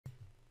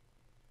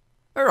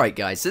Alright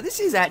guys, so this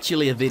is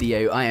actually a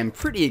video I am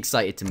pretty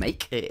excited to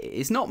make.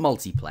 It's not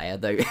multiplayer,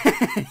 though.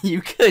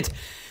 you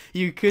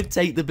could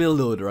take the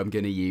build order I'm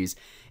going to use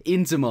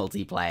into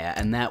multiplayer,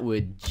 and that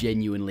would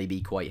genuinely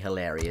be quite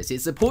hilarious.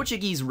 It's a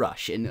Portuguese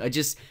rush, and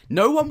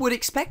no one would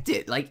expect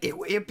it. Like,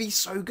 it'd be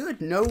so good.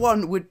 No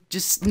one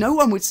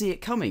would see it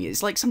coming.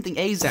 It's like something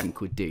Azam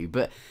could do,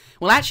 but,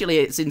 well, actually,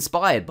 it's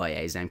inspired by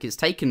Azam, because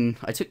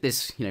I took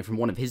this, from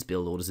one of his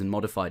build orders and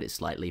modified it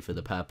slightly for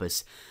the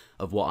purpose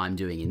of what I'm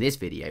doing in this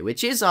video,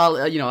 which is, I'll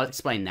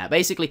explain that.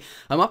 Basically,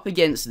 I'm up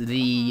against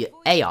the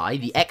AI,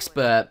 the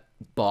expert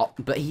bot,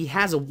 but he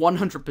has a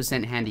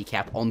 100%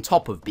 handicap on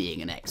top of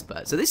being an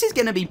expert, so this is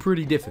going to be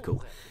pretty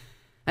difficult.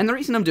 And the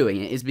reason I'm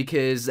doing it is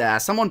because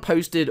someone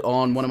posted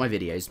on one of my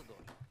videos.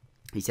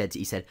 He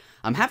said,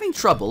 I'm having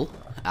trouble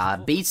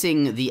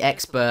beating the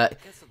expert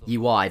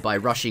UI by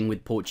rushing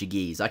with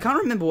Portuguese. I can't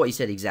remember what he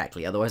said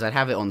exactly, otherwise I'd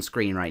have it on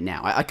screen right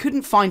now. I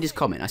couldn't find his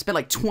comment. I spent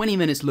like 20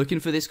 minutes looking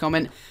for this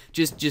comment,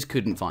 just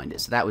couldn't find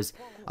it. So that was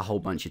a whole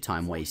bunch of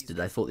time wasted.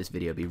 I thought this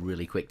video would be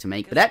really quick to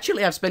make, but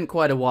actually I've spent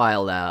quite a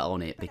while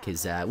on it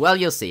because, well,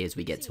 you'll see as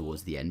we get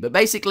towards the end. But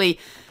basically,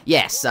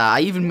 yes, I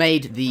even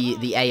made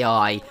the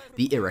AI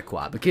the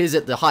Iroquois, because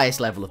at the highest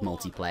level of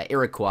multiplayer,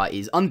 Iroquois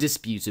is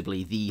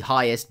undisputably the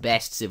highest,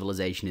 best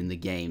civilization in the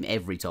game.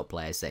 Every top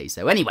player says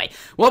so. Anyway,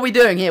 what are we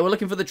doing here? We're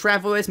looking for the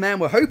Travelers, man.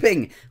 We're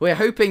hoping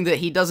that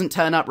he doesn't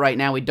turn up right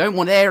now. We don't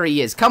want... There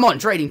he is. Come on,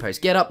 trading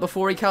post. Get up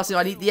before he casts it.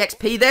 I need the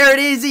XP. There it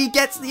is. He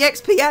gets the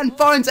XP and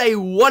finds a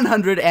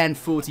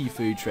 140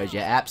 food treasure.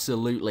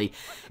 Absolutely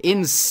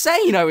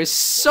insane. I was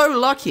so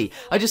lucky.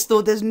 I just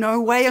thought there's no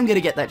way I'm going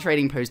to get that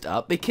trading post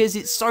up because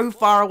it's so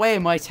far away,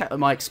 and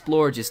my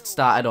explorer just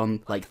started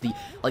on like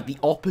the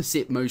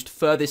opposite most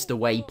furthest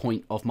away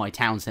point of my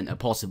town center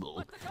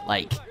possible,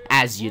 like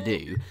as you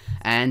do.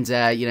 And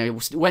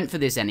went for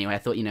this anyway. I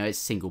thought, it's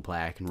single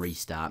player, I can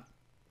restart.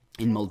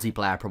 In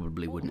multiplayer, I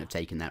probably wouldn't have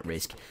taken that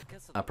risk.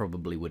 I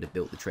probably would have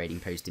built the trading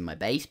post in my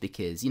base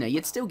because,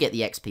 you'd still get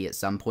the XP at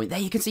some point. There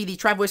you can see the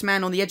Travelers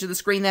man on the edge of the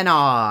screen then.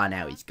 Ah,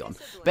 now he's gone.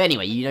 But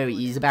anyway,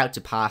 he's about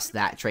to pass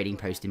that trading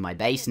post in my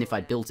base, and if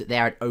I built it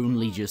there, I'd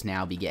only just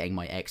now be getting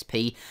my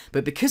XP.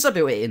 But because I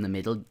built it in the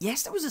middle,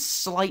 yes, there was a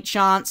slight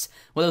chance.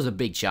 Well, there was a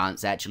big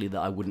chance, actually,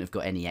 that I wouldn't have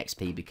got any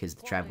XP because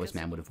the Travelers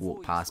man would have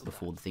walked past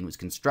before the thing was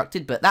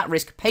constructed. But that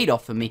risk paid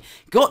off for me.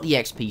 Got the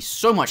XP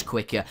so much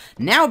quicker.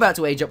 Now about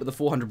to age up with the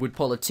 400 wood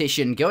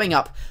politician, going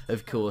up,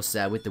 of course,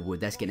 with the wood.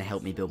 That's going to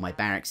help me build my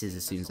barracks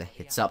as soon as it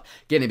hits up.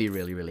 Going to be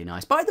really, really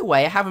nice. By the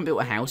way, I haven't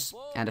built a house,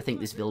 and I think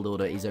this build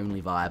order is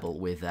only viable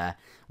with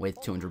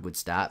 200 wood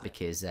start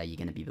because you're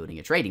going to be building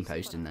a trading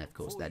post, and of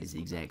course that is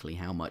exactly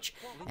how much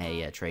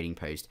a trading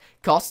post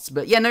costs.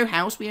 But yeah, no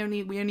house. We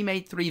only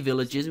made 3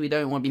 villages. We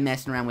don't want to be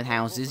messing around with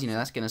houses.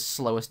 That's going to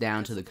slow us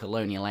down to the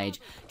Colonial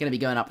Age. Going to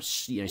be going up,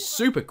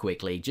 super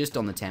quickly, just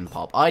on the 10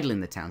 pop, idle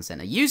in the town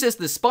center. Uses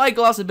the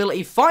spyglass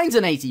ability, finds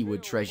an 80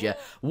 wood treasure.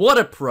 What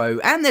a pro!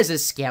 And there's a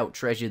scout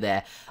treasure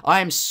there. I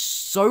am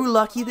so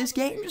lucky this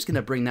game. I'm just going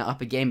to bring that up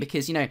again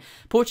because,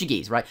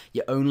 Portuguese, right?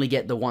 You only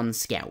get the 1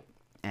 scout.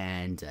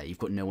 And you've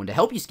got no one to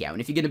help you scout. And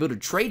if you're going to build a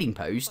trading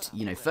post,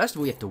 first of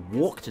all you have to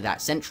walk to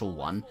that central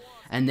one,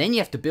 and then you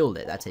have to build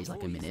it. That takes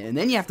like a minute. And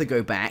then you have to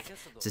go back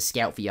to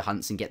scout for your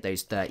hunts and get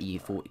those 30,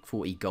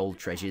 40 gold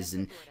treasures.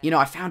 And,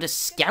 I found a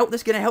scout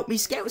that's going to help me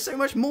scout so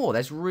much more.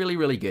 That's really,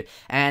 really good.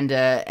 And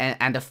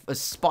a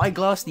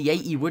spyglass, the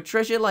 80 wood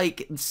treasure,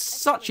 like,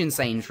 such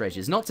insane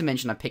treasures. Not to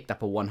mention I picked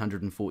up a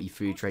 140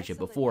 food treasure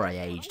before I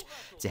aged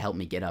to help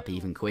me get up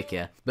even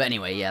quicker. But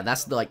anyway, yeah,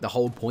 that's the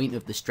whole point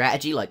of the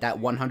strategy. Like, that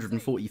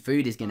 140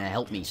 food is going to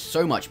help me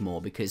so much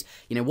more because,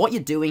 what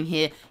you're doing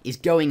here is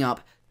going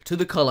up to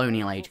the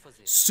Colonial Age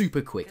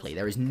super quickly.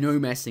 There is no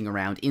messing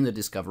around in the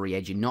Discovery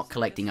Age. You're not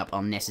collecting up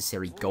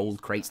unnecessary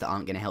gold crates that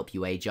aren't going to help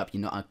you age up.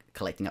 You're not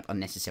collecting up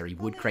unnecessary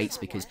wood crates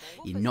because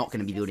you're not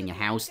going to be building a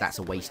house. That's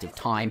a waste of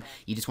time.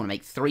 You just want to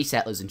make 3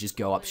 settlers and just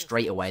go up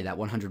straight away. That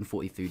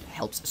 140 food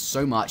helps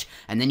so much.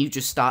 And then you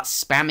just start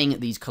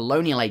spamming these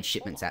Colonial Age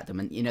shipments at them.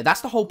 And,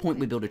 that's the whole point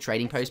we build a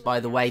trading post, by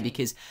the way,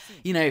 because,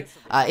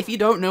 if you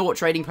don't know what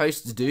trading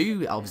posts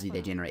do, obviously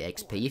they generate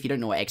XP. If you don't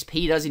know what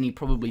XP does, and you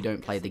probably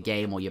don't play the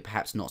game, or you're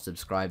perhaps not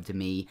subscribed to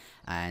me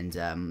and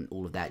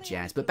all of that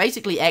jazz. But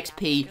basically,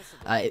 XP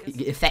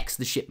it affects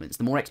the shipments.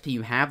 The more XP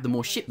you have, the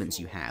more shipments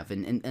you have.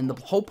 And the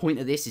whole point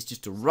of this is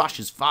just to rush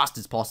as fast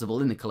as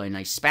possible in the Colonial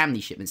Age, spam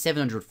these shipments.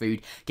 700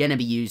 food, gonna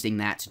be using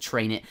that to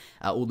train it.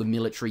 All the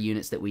military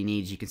units that we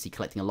need, as you can see,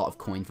 collecting a lot of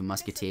coin for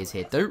musketeers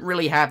here. Don't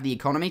really have the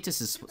economy to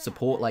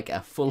support like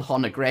a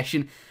full-on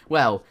aggression.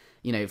 Well,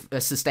 a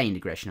sustained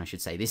aggression, I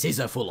should say. This is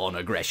a full-on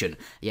aggression.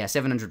 Yeah,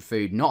 700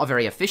 food. Not a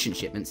very efficient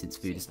shipment, since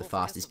food is the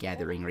fastest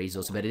gathering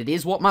resource, but it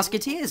is what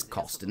musketeers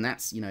cost, and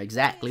that's,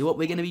 exactly what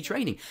we're going to be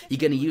training. You're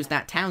going to use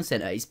that town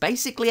center. It's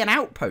basically an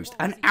outpost.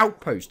 An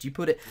outpost. You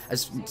put it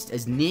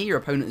as near your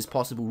opponent as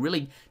possible.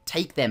 Really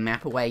take their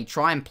map away.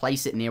 Try and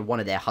place it near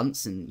one of their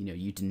hunts, and,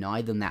 you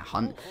deny them that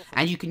hunt.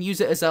 And you can use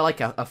it as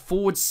a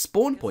forward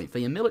spawn point for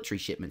your military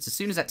shipments. As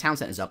soon as that town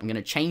center's up, I'm going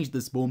to change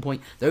the spawn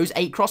point. Those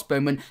 8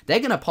 crossbowmen, they're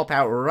going to pop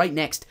out right right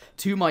next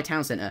to my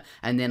town center,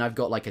 and then I've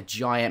got like a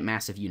giant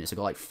massive unit. So I've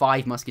got like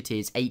 5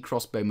 musketeers, 8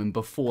 crossbowmen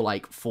before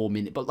like 4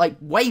 minutes, but like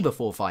way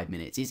before 5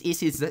 minutes.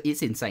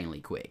 It's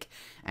insanely quick,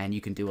 and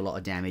you can do a lot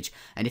of damage.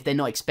 And if they're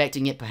not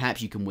expecting it,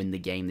 perhaps you can win the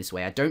game this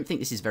way. I don't think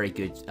this is very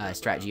good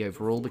strategy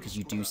overall, because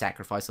you do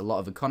sacrifice a lot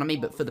of economy,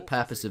 but for the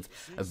purpose of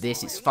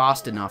this, it's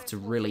fast enough to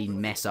really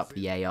mess up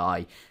the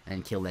AI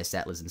and kill their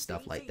settlers and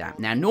stuff like that.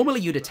 Now,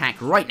 normally you'd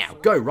attack right now.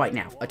 Go right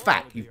now. In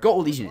fact, you've got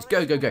all these units.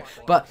 Go, go, go.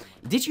 But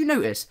did you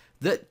notice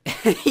that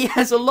he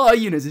has a lot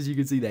of units, as you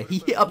can see there? He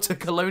hit up to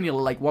Colonial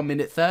at like 1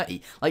 minute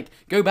 30. Like,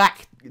 go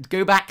back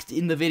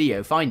in the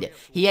video, find it.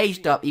 He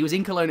aged up, he was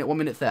in Colonial at 1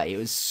 minute 30. It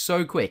was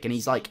so quick, and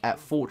he's like at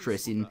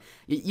Fortress in...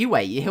 You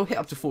wait, he'll hit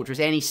up to Fortress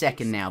any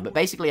second now, but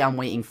basically I'm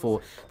waiting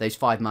for those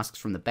 5 musks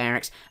from the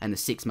barracks and the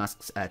 6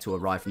 musks to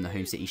arrive from the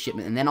home city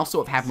shipment, and then I'll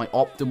sort of have my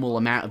optimal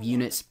amount of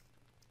units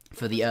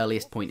for the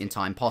earliest point in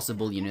time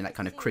possible, you know, that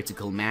kind of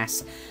critical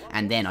mass,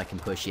 and then I can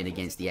push in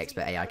against the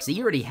expert AI, because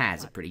he already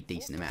has a pretty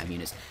decent amount of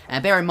units.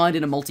 And bear in mind,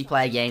 in a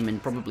multiplayer game,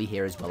 and probably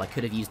here as well, I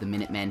could have used the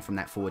Minutemen from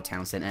that forward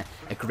town center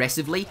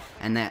aggressively,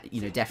 and that,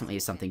 you know, definitely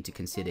is something to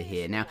consider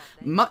here. Now,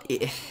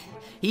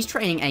 he's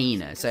training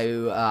Aina,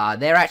 so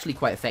they're actually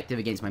quite effective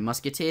against my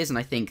musketeers, and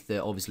I think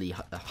that obviously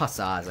the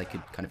hussars, I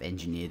could kind of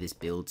engineer this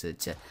build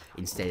to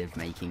instead of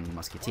making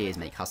musketeers,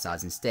 make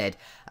hussars instead,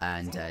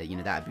 and you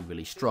know, that would be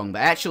really strong. But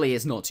actually,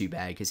 it's not too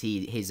bad, because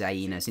his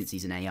Aina, since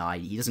he's an AI,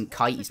 he doesn't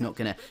kite. He's not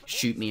gonna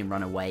shoot me and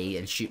run away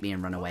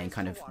and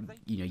kind of,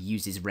 you know,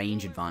 use his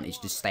range advantage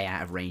to stay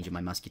out of range of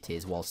my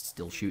musketeers whilst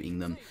still shooting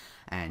them.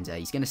 And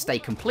he's going to stay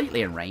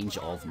completely in range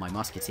of my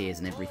musketeers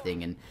and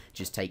everything and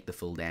just take the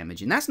full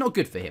damage. And that's not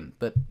good for him.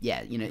 But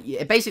yeah, you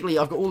know, basically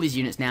I've got all these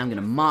units now. I'm going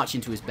to march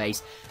into his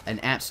base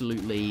and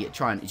absolutely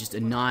try and just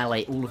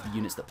annihilate all of the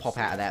units that pop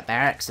out of that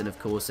barracks. And of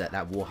course,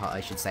 that war hut, I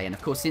should say. And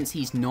of course, since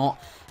he's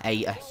not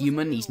a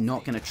human, he's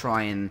not going to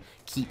try and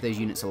keep those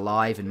units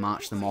alive and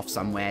march them off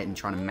somewhere and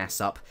trying to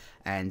mess up.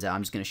 And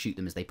I'm just going to shoot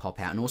them as they pop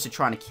out. And also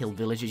trying to kill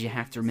villagers. You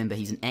have to remember,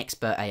 he's an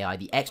expert AI.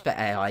 The expert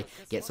AI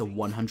gets a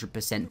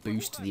 100%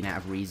 boost to the amount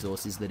of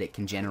resources that it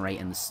can generate.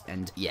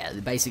 And yeah,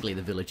 basically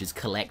the villagers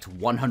collect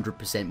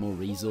 100% more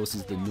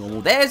resources than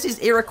normal. There's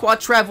his Iroquois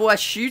Traveler,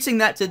 shooting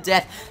that to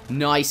death.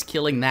 Nice,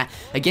 killing that.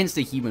 Against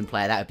a human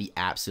player, that would be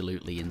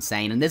absolutely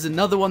insane. And there's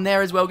another one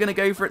there as well. Going to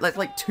go for it. That's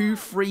like 2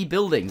 free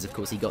buildings. Of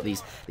course, he got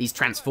these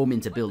transform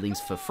into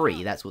buildings for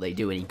free. That's what they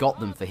do. And he got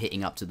them for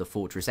hitting up to the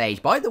Fortress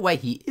Age. By the way,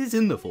 he is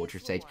in the Fortress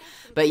Age.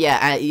 But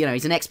yeah, you know,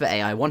 he's an expert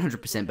AI,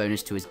 100%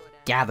 bonus to his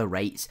gather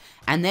rates,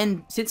 and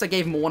then since I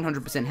gave him a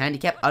 100%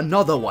 handicap,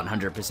 another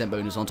 100%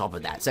 bonus on top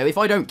of that. So if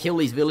I don't kill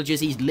these villagers,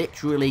 he's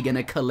literally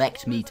gonna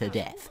collect me to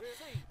death,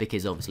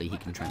 because obviously he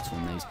can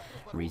transform those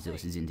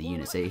resources into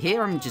units. So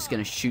here I'm just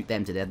going to shoot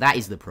them to death. That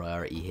is the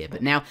priority here.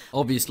 But now,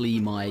 obviously,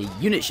 my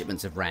unit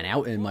shipments have ran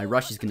out, and my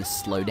rush is going to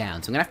slow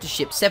down. So I'm going to have to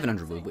ship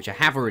 700 wood, which I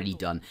have already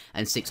done,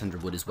 and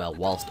 600 wood as well,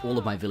 whilst all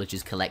of my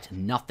villagers collect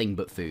nothing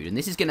but food. And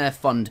this is going to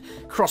fund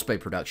crossbow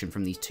production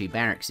from these 2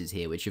 barracks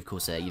here, which of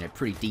course are, you know,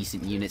 pretty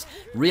decent units.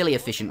 Really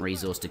efficient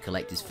resource to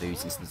collect his food,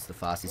 since it's the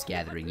fastest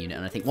gathering unit.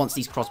 And I think once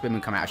these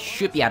crossbowmen come out, I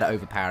should be able to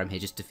overpower him here,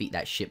 just defeat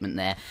that shipment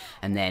there.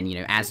 And then, you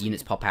know, as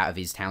units pop out of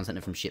his town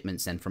center from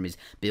shipments and from his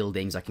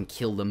buildings, I can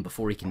kill them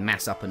before he can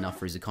mass up enough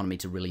for his economy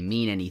to really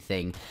mean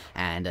anything.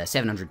 And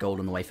 700 gold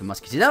on the way for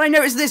musketeers. Then I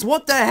noticed this.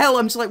 What the hell?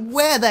 I'm just like,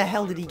 where the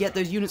hell did he get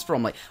those units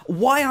from? Like,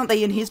 why aren't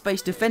they in his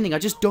base defending? I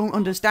just don't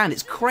understand.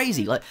 It's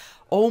crazy. Like,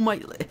 oh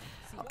my...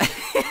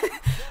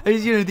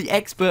 You know, the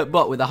expert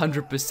bot with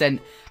 100%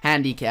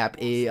 handicap,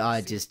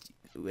 I just...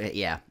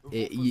 Yeah,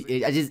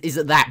 it's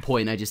at that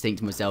point I just think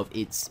to myself,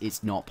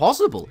 it's not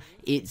possible.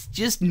 It's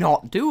just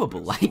not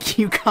doable. Like,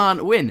 you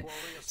can't win.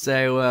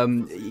 So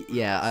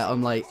yeah,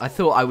 I'm like, I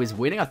thought I was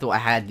winning. I thought I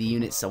had the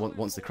units. So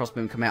once the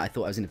crossbowmen come out, I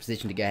thought I was in a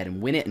position to go ahead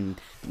and win it, and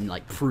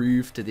like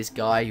prove to this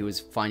guy who was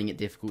finding it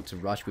difficult to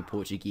rush with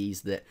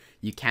Portuguese that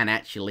you can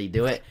actually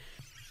do it.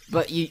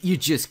 But you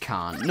just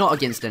can't. Not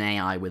against an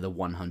AI with a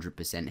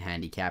 100%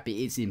 handicap.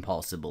 It's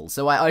impossible.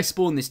 So I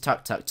spawned this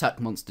Tuck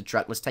monster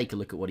truck. Let's take a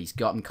look at what he's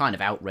got. I'm kind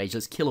of outraged.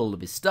 Let's kill all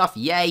of his stuff.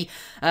 Yay.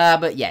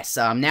 But yes,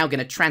 I'm now going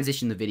to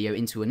transition the video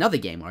into another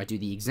game where I do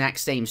the exact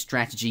same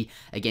strategy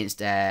against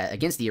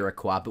the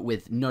Iroquois, but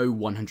with no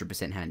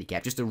 100%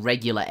 handicap. Just a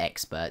regular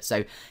expert.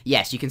 So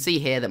yes, you can see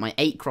here that my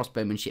 8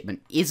 crossbowman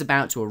shipment is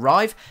about to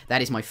arrive.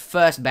 That is my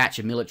first batch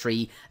of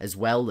military as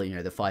well. You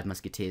know, the 5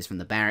 musketeers from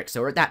the barracks.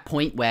 So we're at that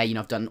point where, you know,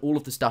 I've done all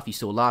of the stuff you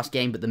saw last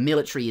game, but the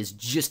military is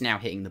just now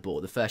hitting the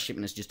board. The first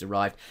shipment has just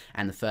arrived,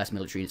 and the first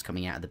military is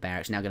coming out of the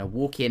barracks. Now going to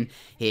walk in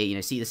here, you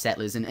know, see the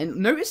settlers, and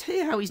notice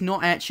here how he's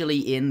not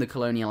actually in the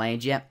Colonial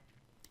Age yet.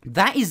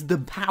 That is the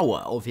power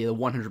of the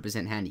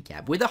 100%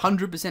 handicap. With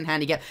 100%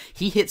 handicap,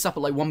 he hits up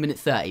at like 1 minute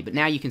 30, but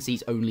now you can see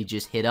he's only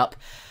just hit up.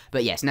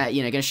 But yes, now,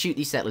 you know, going to shoot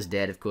these settlers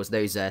dead. Of course,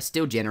 those are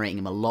still generating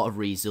him a lot of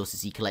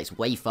resources. He collects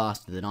way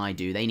faster than I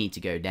do. They need to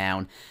go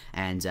down,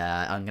 and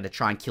I'm going to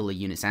try and kill the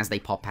units as they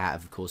pop out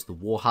of course, the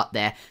war hut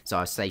there. So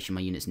I'll station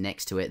my units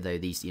next to it, though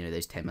these, you know,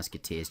 those 10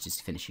 musketeers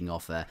just finishing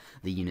off the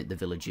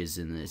villagers,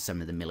 and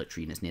some of the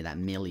military units near that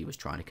mill he was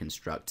trying to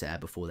construct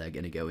before they're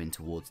going to go in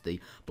towards the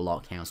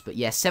blockhouse. But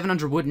yeah,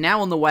 700 wood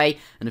now on the way,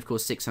 and of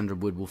course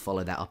 600 wood will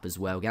follow that up as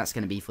well. That's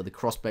going to be for the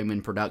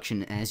crossbowman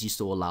production. As you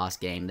saw last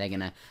game, they're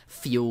going to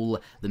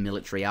fuel the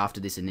military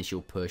after this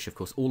initial push. Of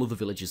course, all of the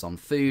villagers on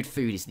food.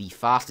 Food is the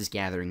fastest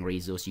gathering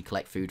resource. You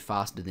collect food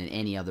faster than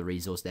any other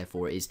resource,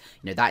 therefore it is,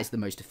 you know, that is the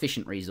most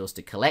efficient resource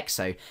to collect.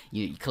 So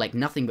you collect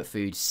nothing but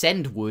food,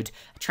 send wood,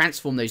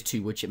 transform those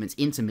 2 wood shipments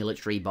into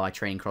military by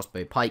training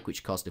crossbow pike,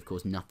 which cost of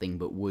course nothing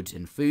but wood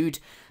and food.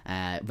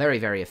 Very,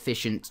 very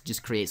efficient,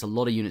 just creates a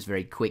lot of units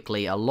very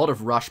quickly. A lot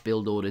of rush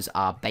build orders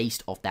are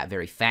based off that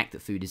very fact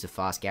that food is a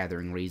fast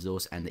gathering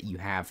resource, and that you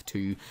have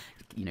 2,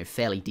 you know,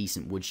 fairly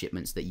decent wood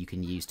shipments that you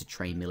can use to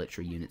train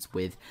military units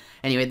with.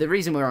 Anyway, the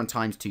reason we're on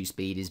 ×2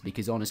 speed is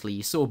because honestly,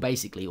 you saw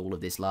basically all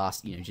of this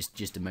last, you know,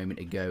 just a moment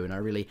ago, and I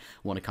really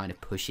want to kind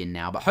of push in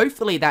now. But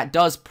hopefully that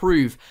does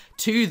prove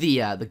to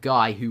the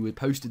guy who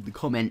posted the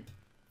comment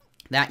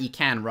that you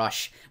can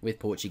rush with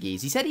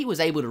Portuguese. He said he was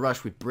able to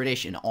rush with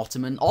British and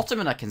Ottoman.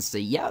 Ottoman, I can see.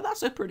 Yeah,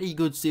 that's a pretty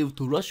good civ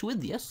to rush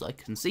with. Yes, I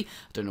can see.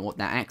 I don't know what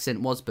that accent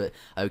was, but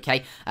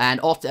okay.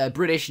 And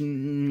British,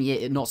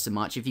 yeah, not so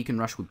much. If you can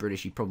rush with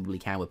British, you probably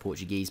can with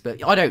Portuguese.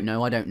 But I don't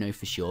know. I don't know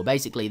for sure.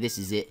 Basically, this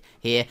is it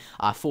here.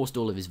 I forced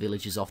all of his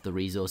villagers off the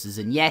resources.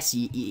 And yes,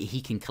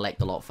 he can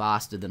collect a lot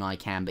faster than I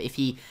can. But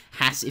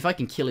if I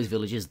can kill his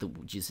villagers,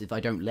 just if I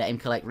don't let him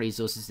collect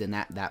resources, then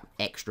that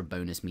extra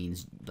bonus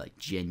means like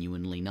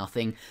genuinely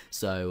nothing.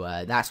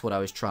 So that's what I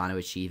was trying to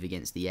achieve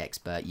against the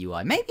expert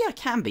UI. Maybe I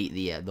can beat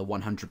the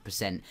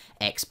 100%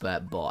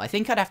 expert bot. I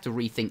think I'd have to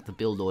rethink the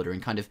build order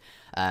and kind of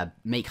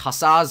make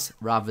hussars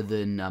rather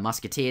than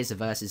musketeers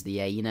versus the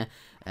hyena.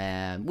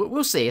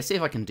 We'll see. I'll see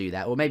if I can do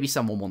that, or maybe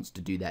someone wants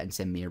to do that and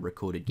send me a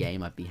recorded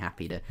game. I'd be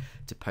happy to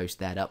post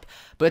that up.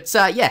 But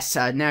yes,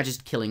 now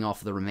just killing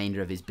off the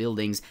remainder of his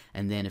buildings,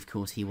 and then of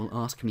course he will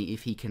ask me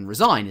if he can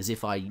resign, as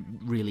if I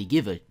really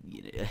give a...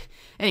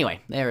 Anyway,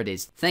 there it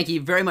is. Thank you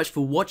very much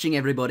for watching,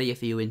 everybody.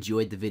 If you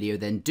enjoyed the video,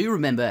 then do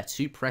remember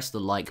to press the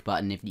like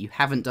button. If you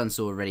haven't done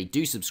so already,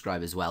 do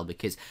subscribe as well,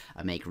 because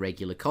I make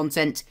regular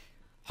content.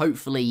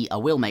 Hopefully, I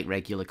will make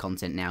regular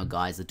content now,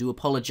 guys. I do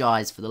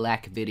apologise for the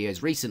lack of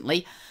videos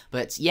recently,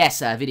 but yes,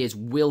 videos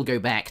will go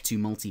back to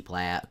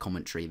multiplayer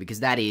commentary,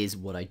 because that is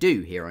what I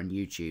do here on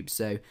YouTube.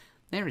 So,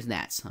 there is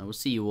that. I will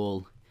see you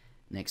all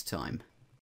next time.